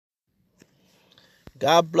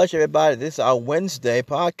God bless everybody. This is our Wednesday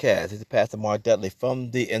podcast. This is Pastor Mark Dudley from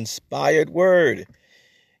the Inspired Word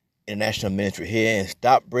International Ministry here in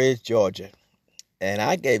Stockbridge, Georgia. And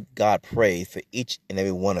I gave God praise for each and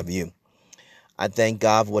every one of you. I thank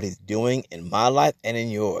God for what He's doing in my life and in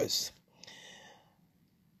yours.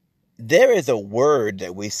 There is a word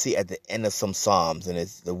that we see at the end of some Psalms, and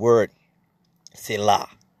it's the word Selah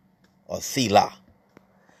or Selah.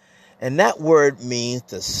 And that word means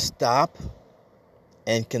to stop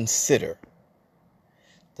and consider.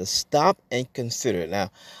 To stop and consider. Now,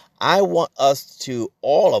 I want us to,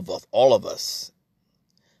 all of us,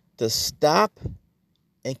 to stop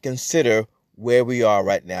and consider where we are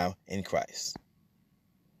right now in Christ.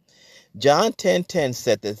 John 10:10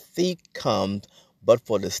 said, "The thief comes but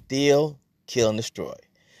for to steal, kill, and destroy."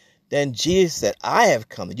 Then Jesus said, "I have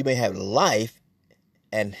come that you may have life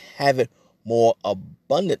and have it more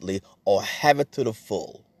abundantly, or have it to the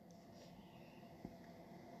full."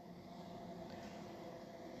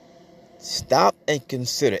 Stop and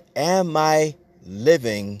consider, am I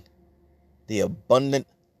living the abundant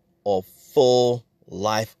or full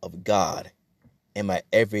life of God in my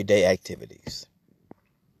everyday activities?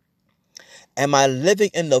 Am I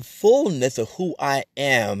living in the fullness of who I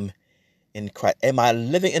am in Christ? Am I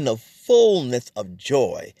living in the fullness of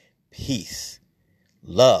joy, peace,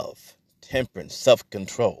 love, temperance,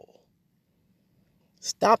 self-control?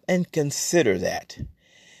 Stop and consider that.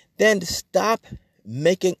 Then stop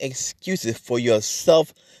making excuses for your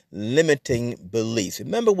self-limiting beliefs.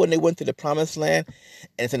 Remember when they went to the promised land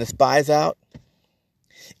and sent the spies out?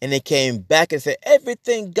 And they came back and said,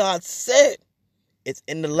 everything God said is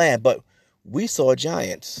in the land. But we saw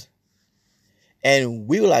giants. And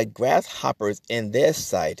we were like grasshoppers in their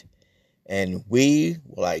sight. And we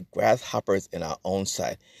were like grasshoppers in our own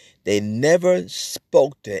sight. They never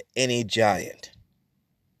spoke to any giant.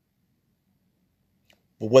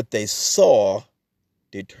 But what they saw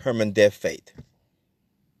determined their fate.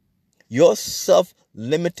 Your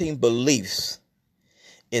self-limiting beliefs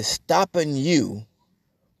is stopping you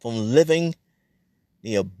from living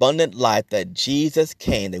the abundant life that Jesus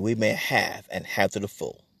came that we may have and have to the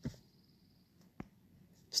full.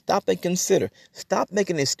 Stop and consider. Stop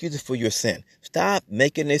making excuses for your sin. Stop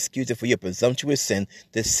making excuses for your presumptuous sin,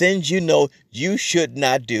 the sins you know you should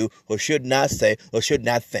not do or should not say or should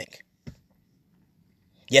not think.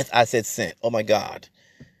 Yes, I said sin. Oh my God.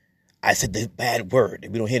 I said the bad word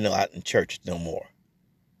that we don't hear no out in church no more.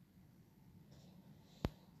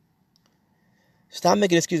 Stop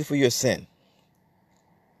making excuses for your sin.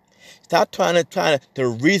 Stop trying to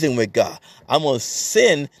reason with God. I'm going to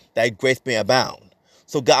sin that grace may abound.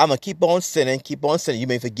 So God, I'm going to keep on sinning. You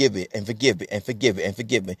may forgive me and forgive me and forgive me and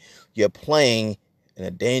forgive me. You're playing in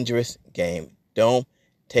a dangerous game. Don't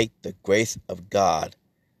take the grace of God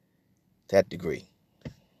to that degree.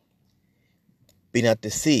 Be not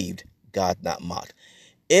deceived. God not mocked.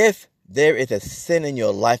 If there is a sin in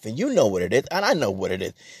your life and you know what it is, and I know what it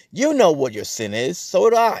is, you know what your sin is, so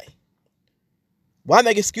do I. Why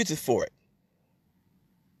make excuses for it?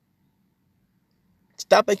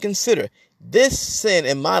 Stop and consider. This sin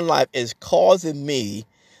in my life is causing me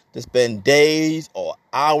to spend days or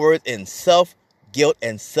hours in self-guilt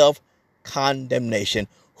and self-condemnation.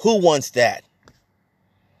 Who wants that?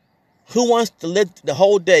 Who wants to live the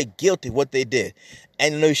whole day guilty of what they did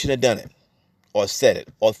and know you shouldn't have done it or said it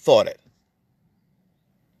or thought it?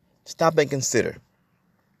 Stop and consider.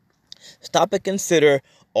 Stop and consider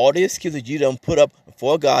all the excuses you don't put up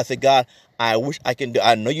before God. Say, God, I wish I can do.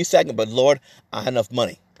 I know you second, but Lord, I have enough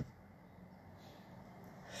money.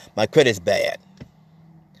 My credit's bad.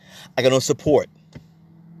 I got no support.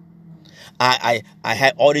 I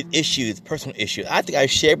had all these issues, personal issues. I think I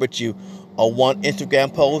shared with you on one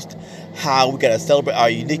Instagram post how we got to celebrate our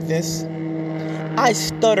uniqueness. I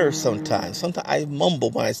stutter sometimes. Sometimes I mumble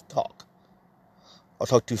when I talk. Or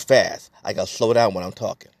talk too fast. I got to slow down when I'm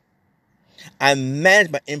talking. I manage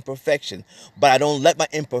my imperfection, but I don't let my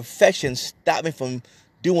imperfection stop me from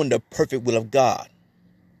doing the perfect will of God.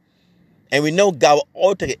 And we know God will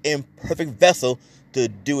always take an imperfect vessel to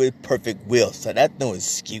do His perfect will. So that's no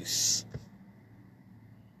excuse.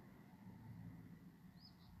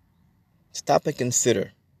 Stop and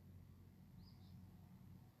consider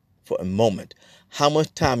for a moment how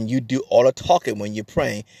much time you do all the talking when you're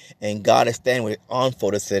praying, and God is standing with His arms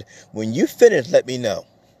folded and said, when you finish, let me know.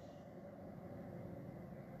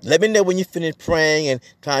 Let me know when you finish praying and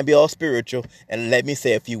trying to be all spiritual, and let me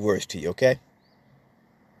say a few words to you, okay?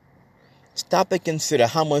 Stop and consider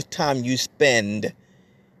how much time you spend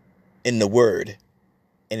in the Word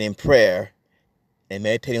and in prayer and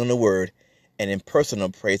meditating on the Word and in personal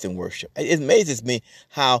praise and worship. It amazes me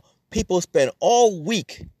how People spend all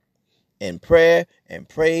week in prayer and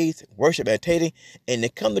praise, worship, meditating, and they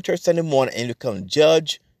come to church Sunday morning and become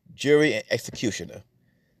judge, jury, and executioner.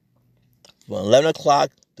 From 11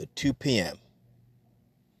 o'clock to 2 p.m.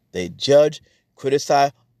 They judge,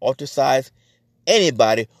 criticize, ostracize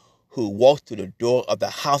anybody who walks through the door of the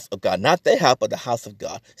house of God. Not their house, but the house of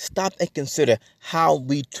God. Stop and consider how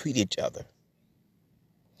we treat each other.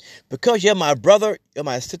 Because you're my brother, you're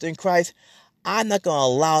my sister in Christ, I'm not going to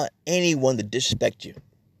allow anyone to disrespect you.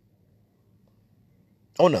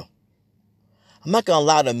 Oh, no. I'm not going to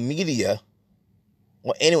allow the media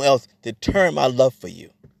or anyone else to turn my love for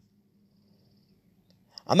you.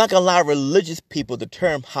 I'm not going to allow religious people to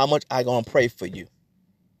determine how much I'm going to pray for you.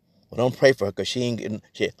 Well, don't pray for her because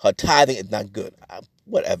her tithing is not good.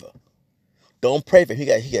 Whatever. Don't pray for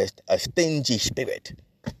him. He got a stingy spirit.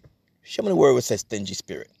 Show me the word that says stingy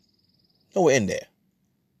spirit. Nowhere in there.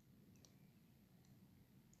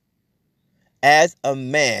 As a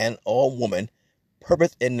man or woman,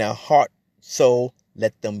 purpose in their heart, soul,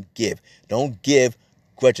 let them give. Don't give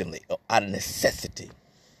grudgingly or out of necessity,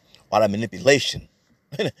 out of manipulation.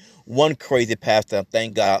 One crazy pastor,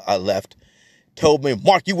 thank God I left, told me,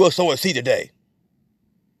 Mark, you will sow a seed today.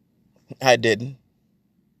 I didn't.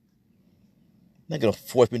 Not going to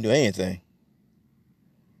force me to do anything.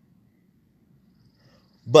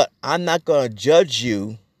 But I'm not going to judge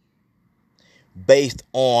you based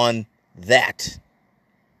on that.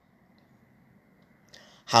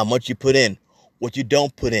 How much you put in, what you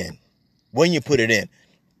don't put in, when you put it in.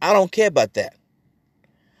 I don't care about that.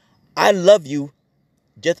 I love you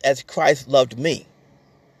just as Christ loved me.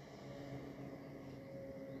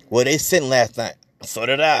 Well, they sinned last night. So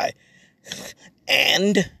did I.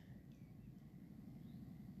 And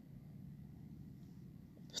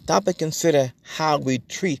stop and consider how we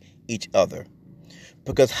treat each other.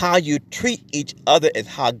 Because how you treat each other is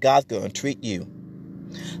how God's going to treat you.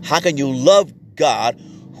 How can you love God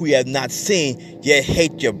who you have not seen, yet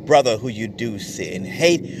hate your brother who you do see? And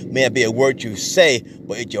hate may not be a word you say,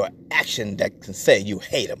 but it's your action that can say you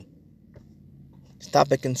hate him.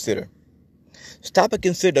 Stop and consider. Stop and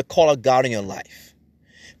consider the call of God in your life.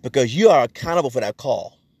 Because you are accountable for that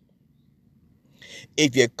call.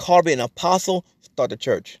 If you're called to be an apostle, start the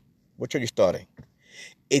church. What church are you starting?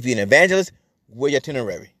 If you're an evangelist, where's your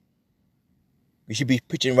itinerary? You should be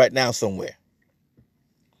preaching right now somewhere.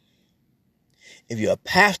 If you're a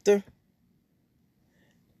pastor,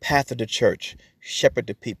 pastor the church. Shepherd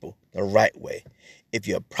the people the right way. If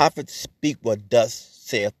you're a prophet, speak what thus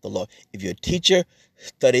saith the Lord. If you're a teacher,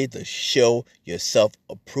 study to show yourself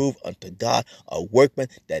approved unto God, a workman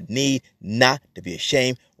that need not to be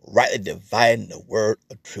ashamed, rightly dividing the word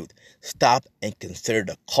of truth. Stop and consider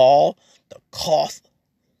the call, the cost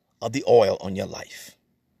of the oil on your life.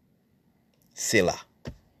 Selah.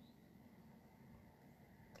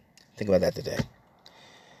 Think about that today.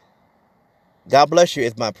 God bless you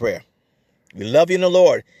is my prayer. We love you in the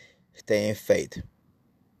Lord. Stay in faith.